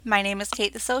My name is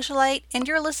Kate the Socialite, and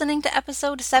you're listening to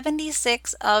episode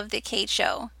 76 of The Kate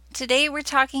Show. Today we're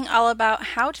talking all about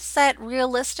how to set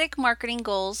realistic marketing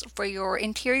goals for your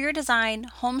interior design,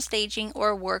 home staging,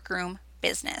 or workroom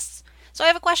business. So I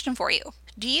have a question for you.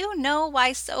 Do you know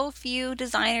why so few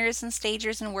designers and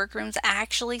stagers and workrooms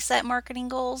actually set marketing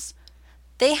goals?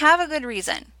 They have a good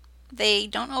reason. They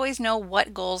don't always know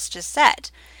what goals to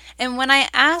set. And when I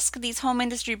ask these home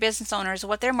industry business owners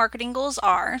what their marketing goals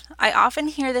are, I often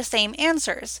hear the same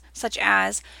answers, such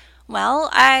as, well,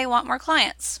 I want more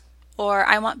clients, or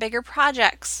I want bigger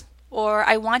projects, or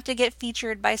I want to get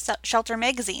featured by shelter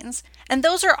magazines. And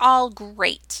those are all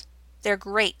great. They're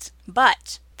great,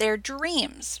 but they're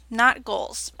dreams, not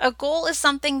goals. A goal is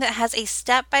something that has a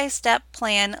step-by-step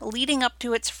plan leading up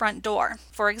to its front door.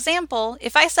 For example,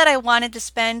 if I said I wanted to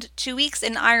spend 2 weeks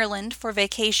in Ireland for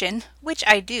vacation, which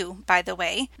I do, by the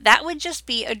way, that would just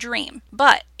be a dream.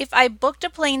 But if I booked a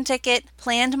plane ticket,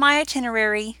 planned my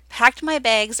itinerary, packed my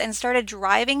bags, and started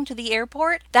driving to the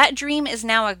airport, that dream is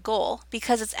now a goal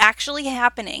because it's actually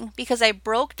happening because I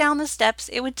broke down the steps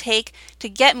it would take to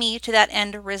get me to that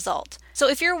end result. So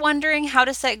if you're wondering how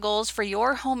to set goals for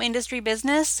your home industry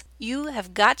business, you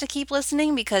have got to keep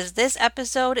listening because this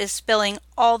episode is spilling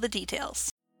all the details.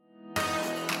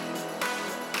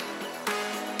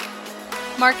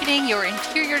 Marketing your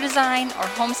interior design or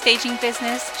home staging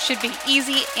business should be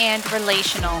easy and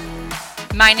relational.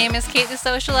 My name is Kate the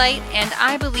Socialite, and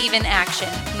I believe in action,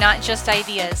 not just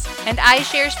ideas. And I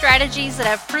share strategies that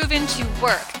have proven to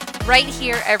work right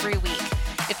here every week.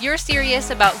 If you're serious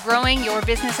about growing your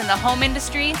business in the home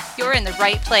industry, you're in the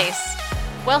right place.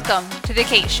 Welcome to The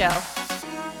Kate Show.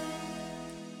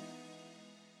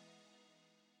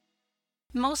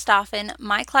 Most often,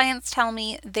 my clients tell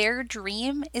me their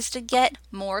dream is to get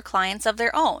more clients of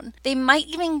their own. They might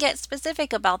even get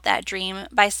specific about that dream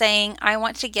by saying, I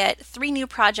want to get 3 new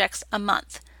projects a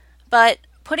month. But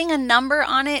putting a number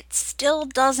on it still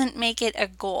doesn't make it a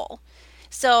goal.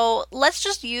 So let's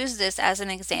just use this as an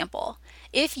example.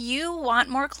 If you want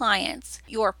more clients,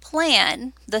 your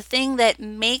plan, the thing that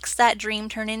makes that dream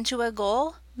turn into a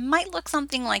goal, might look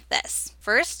something like this.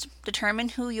 First, determine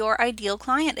who your ideal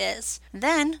client is.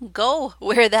 Then, go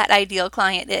where that ideal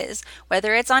client is,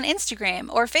 whether it's on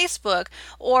Instagram or Facebook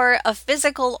or a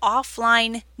physical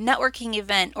offline networking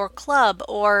event or club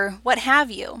or what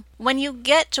have you. When you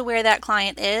get to where that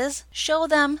client is, show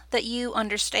them that you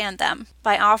understand them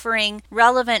by offering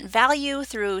relevant value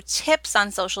through tips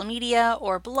on social media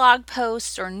or blog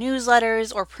posts or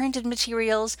newsletters or printed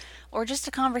materials or just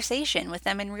a conversation with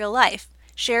them in real life.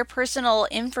 Share personal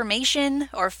information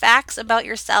or facts about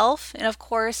yourself, and of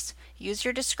course, use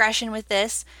your discretion with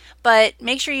this, but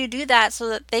make sure you do that so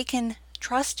that they can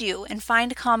trust you and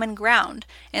find common ground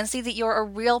and see that you're a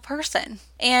real person.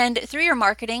 And through your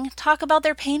marketing, talk about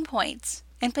their pain points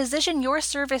and position your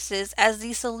services as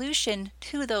the solution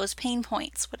to those pain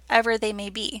points, whatever they may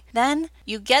be. Then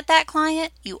you get that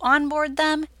client, you onboard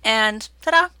them, and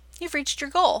ta-da, you've reached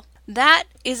your goal. That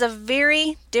is a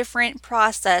very different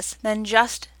process than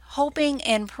just hoping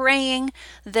and praying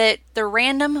that the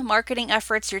random marketing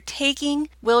efforts you're taking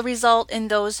will result in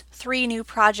those 3 new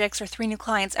projects or 3 new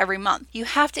clients every month. You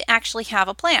have to actually have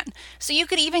a plan. So you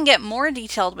could even get more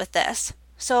detailed with this.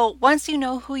 So once you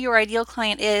know who your ideal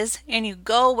client is and you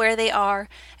go where they are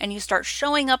and you start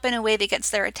showing up in a way that gets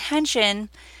their attention,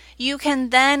 you can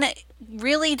then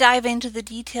really dive into the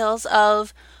details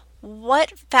of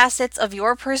what facets of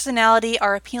your personality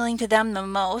are appealing to them the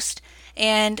most,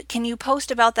 and can you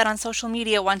post about that on social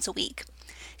media once a week?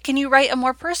 Can you write a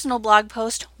more personal blog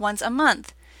post once a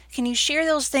month? Can you share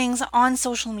those things on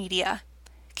social media?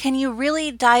 Can you really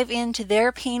dive into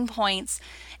their pain points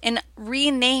and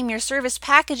rename your service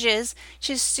packages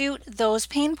to suit those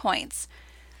pain points?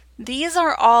 These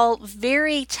are all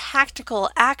very tactical,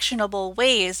 actionable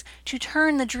ways to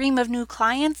turn the dream of new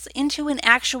clients into an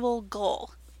actual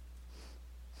goal.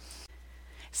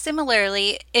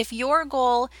 Similarly, if your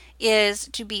goal is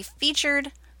to be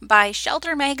featured by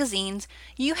shelter magazines,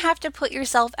 you have to put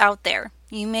yourself out there.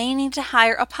 You may need to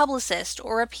hire a publicist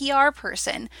or a PR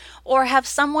person, or have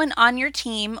someone on your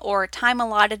team or time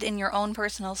allotted in your own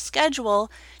personal schedule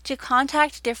to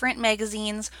contact different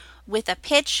magazines with a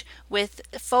pitch, with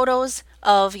photos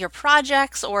of your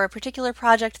projects or a particular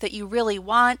project that you really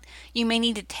want. You may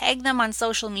need to tag them on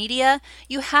social media.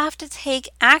 You have to take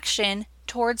action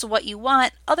towards what you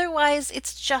want, otherwise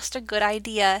it's just a good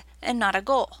idea and not a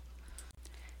goal.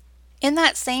 In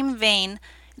that same vein,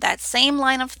 that same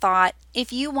line of thought,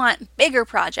 if you want bigger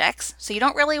projects, so you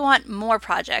don't really want more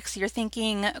projects, you're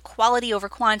thinking quality over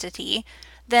quantity,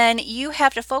 then you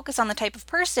have to focus on the type of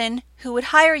person who would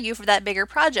hire you for that bigger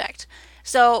project.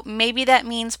 So maybe that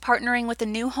means partnering with a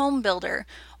new home builder,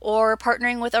 or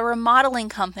partnering with a remodeling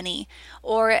company,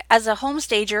 or as a home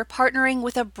stager, partnering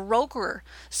with a broker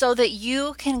so that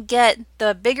you can get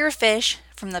the bigger fish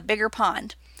from the bigger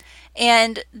pond.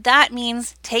 And that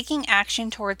means taking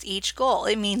action towards each goal.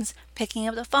 It means picking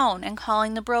up the phone and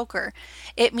calling the broker.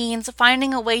 It means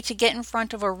finding a way to get in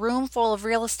front of a room full of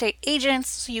real estate agents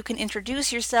so you can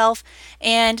introduce yourself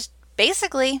and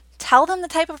basically tell them the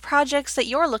type of projects that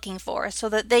you're looking for so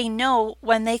that they know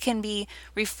when they can be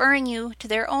referring you to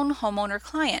their own homeowner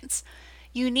clients.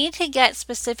 You need to get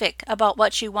specific about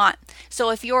what you want.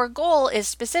 So if your goal is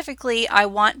specifically, I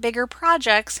want bigger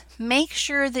projects, make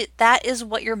sure that that is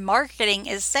what your marketing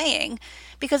is saying.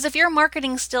 Because if your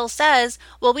marketing still says,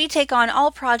 well, we take on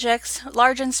all projects,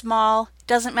 large and small,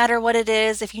 doesn't matter what it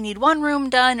is, if you need one room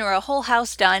done or a whole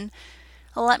house done,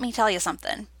 well, let me tell you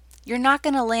something. You're not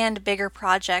going to land bigger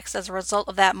projects as a result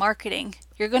of that marketing.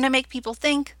 You're going to make people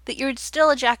think that you're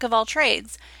still a jack of all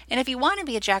trades. And if you want to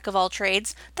be a jack of all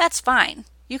trades, that's fine.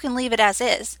 You can leave it as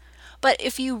is. But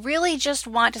if you really just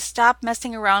want to stop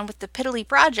messing around with the piddly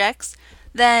projects,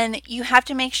 then you have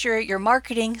to make sure your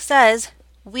marketing says,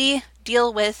 we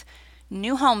deal with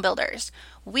new home builders.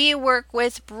 We work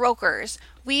with brokers.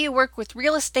 We work with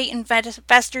real estate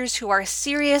investors who are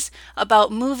serious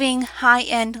about moving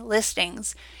high-end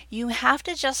listings. You have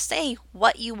to just say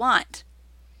what you want.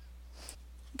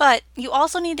 But you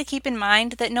also need to keep in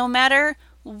mind that no matter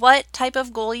what type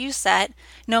of goal you set,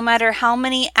 no matter how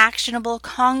many actionable,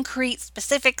 concrete,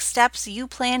 specific steps you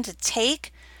plan to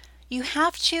take, you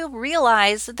have to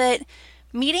realize that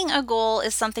meeting a goal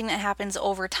is something that happens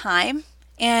over time.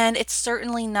 And it's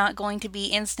certainly not going to be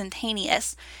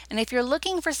instantaneous. And if you're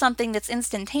looking for something that's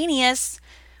instantaneous,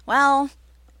 well,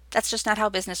 that's just not how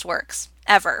business works,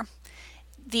 ever.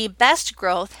 The best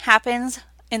growth happens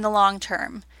in the long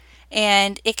term.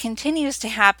 And it continues to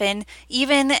happen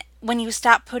even when you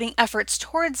stop putting efforts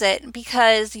towards it,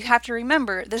 because you have to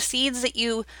remember the seeds that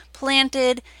you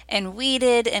planted and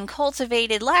weeded and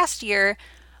cultivated last year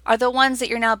are the ones that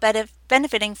you're now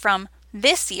benefiting from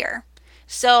this year.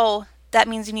 So that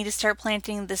means you need to start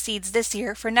planting the seeds this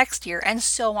year for next year, and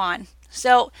so on.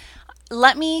 So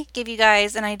let me give you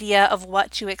guys an idea of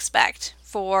what to expect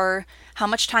for how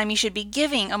much time you should be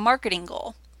giving a marketing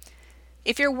goal.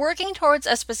 If you're working towards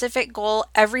a specific goal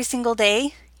every single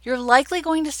day, you're likely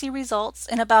going to see results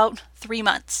in about 3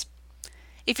 months.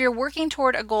 If you're working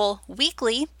toward a goal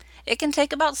weekly, it can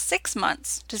take about 6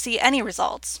 months to see any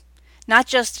results. Not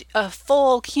just a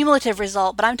full cumulative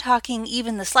result, but I'm talking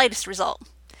even the slightest result.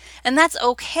 And that's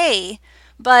okay,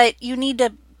 but you need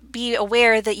to be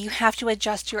aware that you have to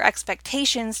adjust your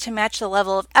expectations to match the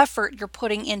level of effort you're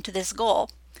putting into this goal.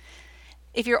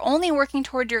 If you're only working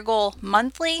toward your goal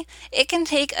monthly, it can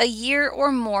take a year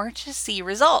or more to see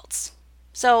results.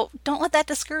 So don't let that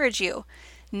discourage you.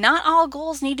 Not all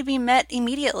goals need to be met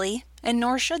immediately, and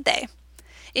nor should they.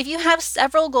 If you have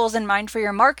several goals in mind for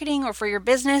your marketing or for your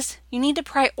business, you need to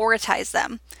prioritize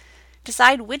them.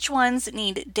 Decide which ones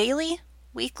need daily,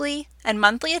 weekly, and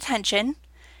monthly attention,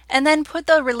 and then put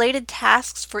the related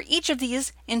tasks for each of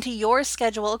these into your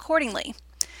schedule accordingly.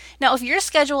 Now, if your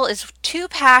schedule is too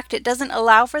packed, it doesn't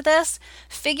allow for this,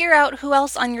 figure out who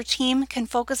else on your team can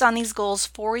focus on these goals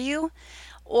for you,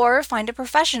 or find a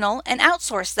professional and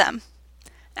outsource them.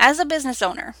 As a business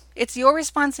owner, it's your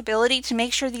responsibility to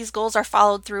make sure these goals are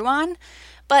followed through on,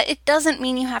 but it doesn't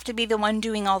mean you have to be the one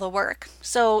doing all the work.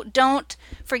 So don't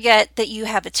forget that you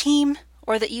have a team,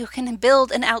 or that you can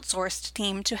build an outsourced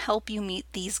team to help you meet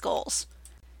these goals.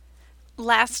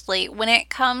 Lastly, when it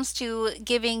comes to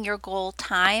giving your goal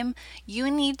time, you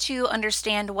need to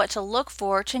understand what to look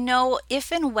for to know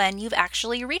if and when you've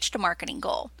actually reached a marketing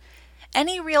goal.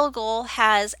 Any real goal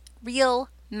has real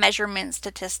measurement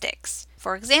statistics.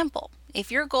 For example,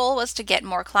 if your goal was to get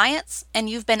more clients and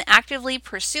you've been actively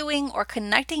pursuing or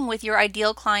connecting with your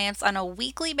ideal clients on a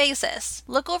weekly basis,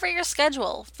 look over your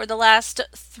schedule for the last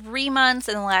 3 months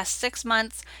and the last 6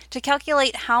 months to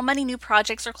calculate how many new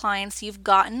projects or clients you've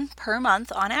gotten per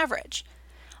month on average.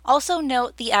 Also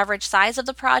note the average size of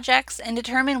the projects and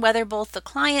determine whether both the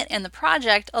client and the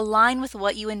project align with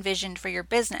what you envisioned for your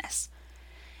business.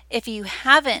 If you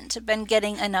haven't been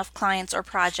getting enough clients or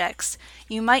projects,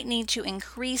 you might need to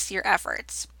increase your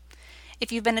efforts. If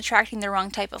you've been attracting the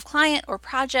wrong type of client or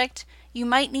project, you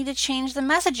might need to change the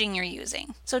messaging you're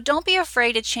using. So don't be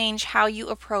afraid to change how you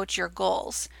approach your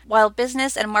goals. While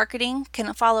business and marketing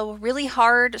can follow really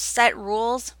hard, set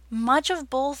rules, much of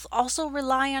both also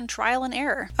rely on trial and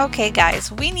error. Okay guys,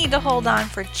 we need to hold on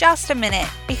for just a minute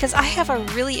because I have a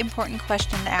really important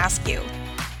question to ask you.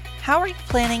 How are you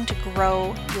planning to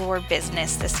grow your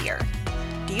business this year?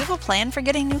 Do you have a plan for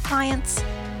getting new clients?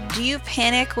 Do you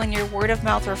panic when your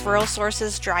word-of-mouth referral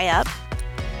sources dry up?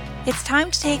 It's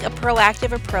time to take a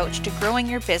proactive approach to growing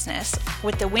your business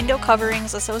with the Window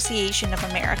Coverings Association of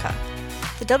America.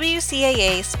 The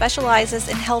WCAA specializes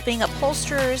in helping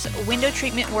upholsterers, window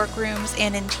treatment workrooms,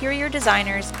 and interior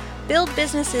designers build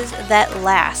businesses that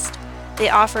last. They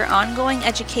offer ongoing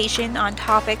education on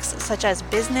topics such as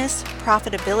business,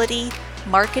 profitability,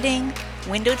 marketing,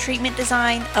 window treatment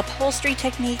design, upholstery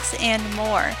techniques, and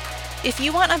more. If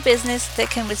you want a business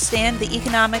that can withstand the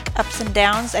economic ups and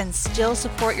downs and still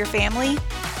support your family,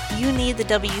 you need the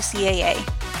WCAA.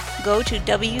 Go to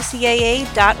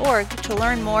WCAA.org to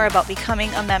learn more about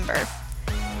becoming a member.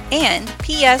 And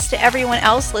P.S. to everyone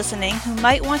else listening who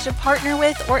might want to partner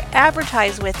with or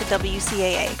advertise with the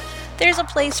WCAA, there's a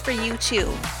place for you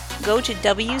too. Go to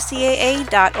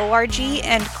WCAA.org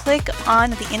and click on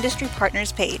the Industry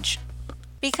Partners page.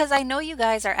 Because I know you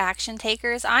guys are action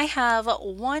takers, I have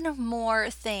one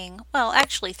more thing, well,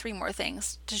 actually 3 more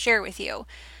things to share with you.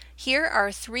 Here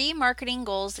are 3 marketing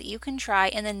goals that you can try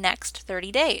in the next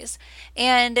 30 days.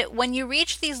 And when you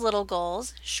reach these little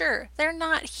goals, sure, they're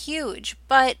not huge,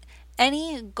 but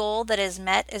any goal that is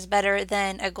met is better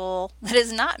than a goal that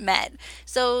is not met.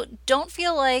 So don't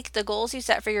feel like the goals you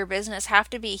set for your business have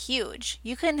to be huge.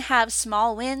 You can have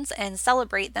small wins and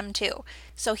celebrate them too.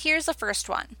 So here's the first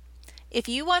one. If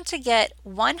you want to get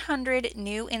 100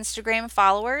 new Instagram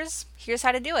followers, here's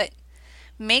how to do it.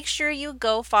 Make sure you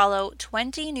go follow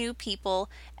 20 new people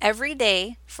every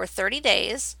day for 30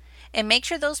 days, and make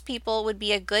sure those people would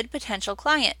be a good potential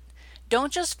client.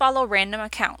 Don't just follow random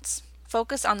accounts.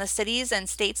 Focus on the cities and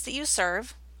states that you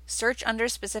serve, search under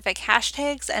specific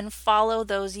hashtags, and follow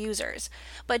those users.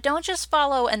 But don't just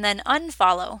follow and then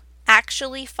unfollow.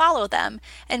 Actually follow them,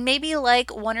 and maybe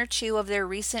like 1 or 2 of their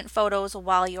recent photos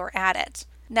while you're at it.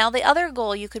 Now, the other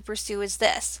goal you could pursue is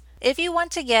this. If you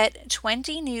want to get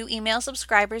 20 new email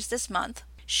subscribers this month,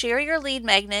 share your lead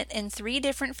magnet in 3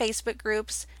 different Facebook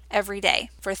groups every day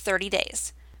for 30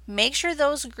 days. Make sure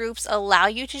those groups allow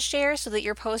you to share so that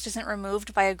your post isn't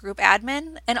removed by a group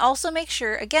admin, and also make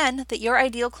sure, again, that your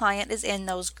ideal client is in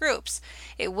those groups.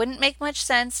 It wouldn't make much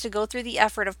sense to go through the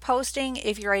effort of posting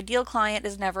if your ideal client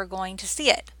is never going to see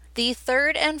it. The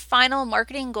third and final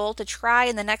marketing goal to try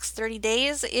in the next 30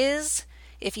 days is,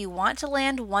 if you want to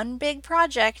land one big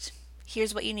project,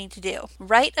 here's what you need to do.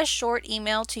 Write a short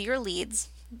email to your leads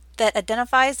that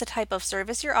identifies the type of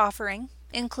service you're offering,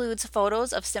 includes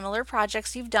photos of similar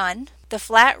projects you've done, the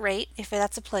flat rate, if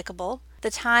that's applicable, the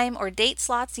time or date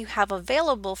slots you have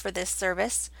available for this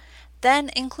service, then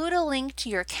include a link to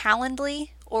your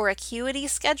Calendly or Acuity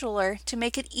scheduler to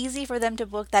make it easy for them to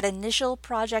book that initial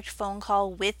project phone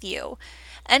call with you.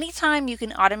 Anytime you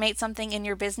can automate something in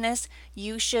your business,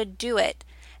 you should do it.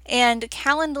 And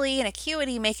Calendly and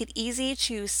Acuity make it easy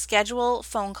to schedule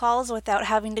phone calls without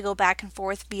having to go back and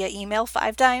forth via email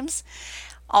 5 times.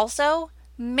 Also,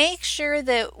 make sure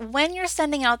that when you're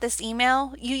sending out this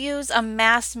email, you use a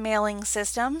mass mailing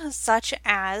system such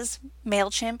as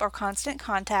MailChimp or Constant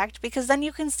Contact, because then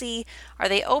you can see, are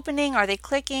they opening, are they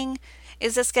clicking,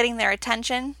 is this getting their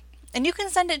attention? And you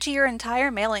can send it to your entire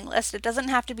mailing list. It doesn't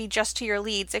have to be just to your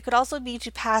leads. It could also be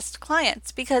to past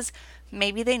clients because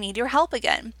maybe they need your help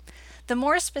again. The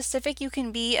more specific you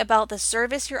can be about the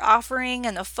service you're offering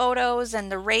and the photos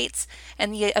and the rates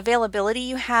and the availability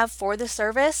you have for the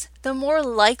service, the more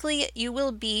likely you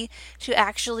will be to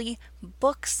actually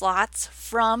book slots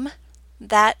from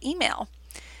that email.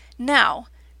 Now,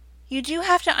 you do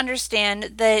have to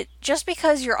understand that just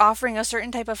because you're offering a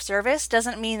certain type of service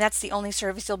doesn't mean that's the only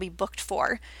service you'll be booked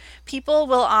for. People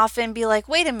will often be like,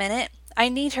 wait a minute, I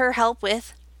need her help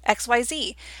with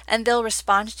XYZ, and they'll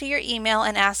respond to your email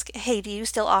and ask, hey, do you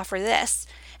still offer this?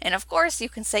 And of course, you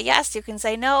can say yes, you can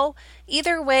say no.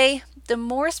 Either way, the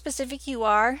more specific you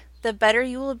are, the better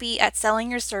you will be at selling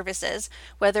your services,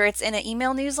 whether it's in an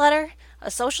email newsletter,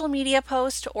 a social media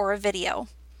post, or a video.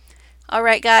 All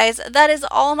right, guys, that is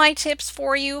all my tips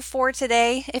for you for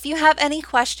today. If you have any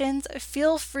questions,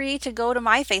 feel free to go to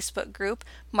my Facebook group,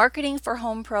 Marketing for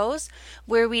Home Pros,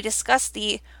 where we discuss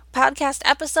the podcast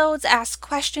episodes, ask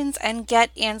questions, and get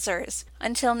answers.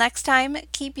 Until next time,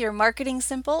 keep your marketing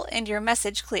simple and your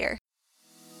message clear.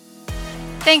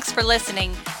 Thanks for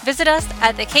listening. Visit us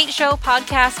at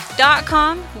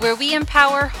thekateshowpodcast.com, where we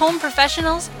empower home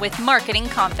professionals with marketing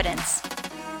confidence.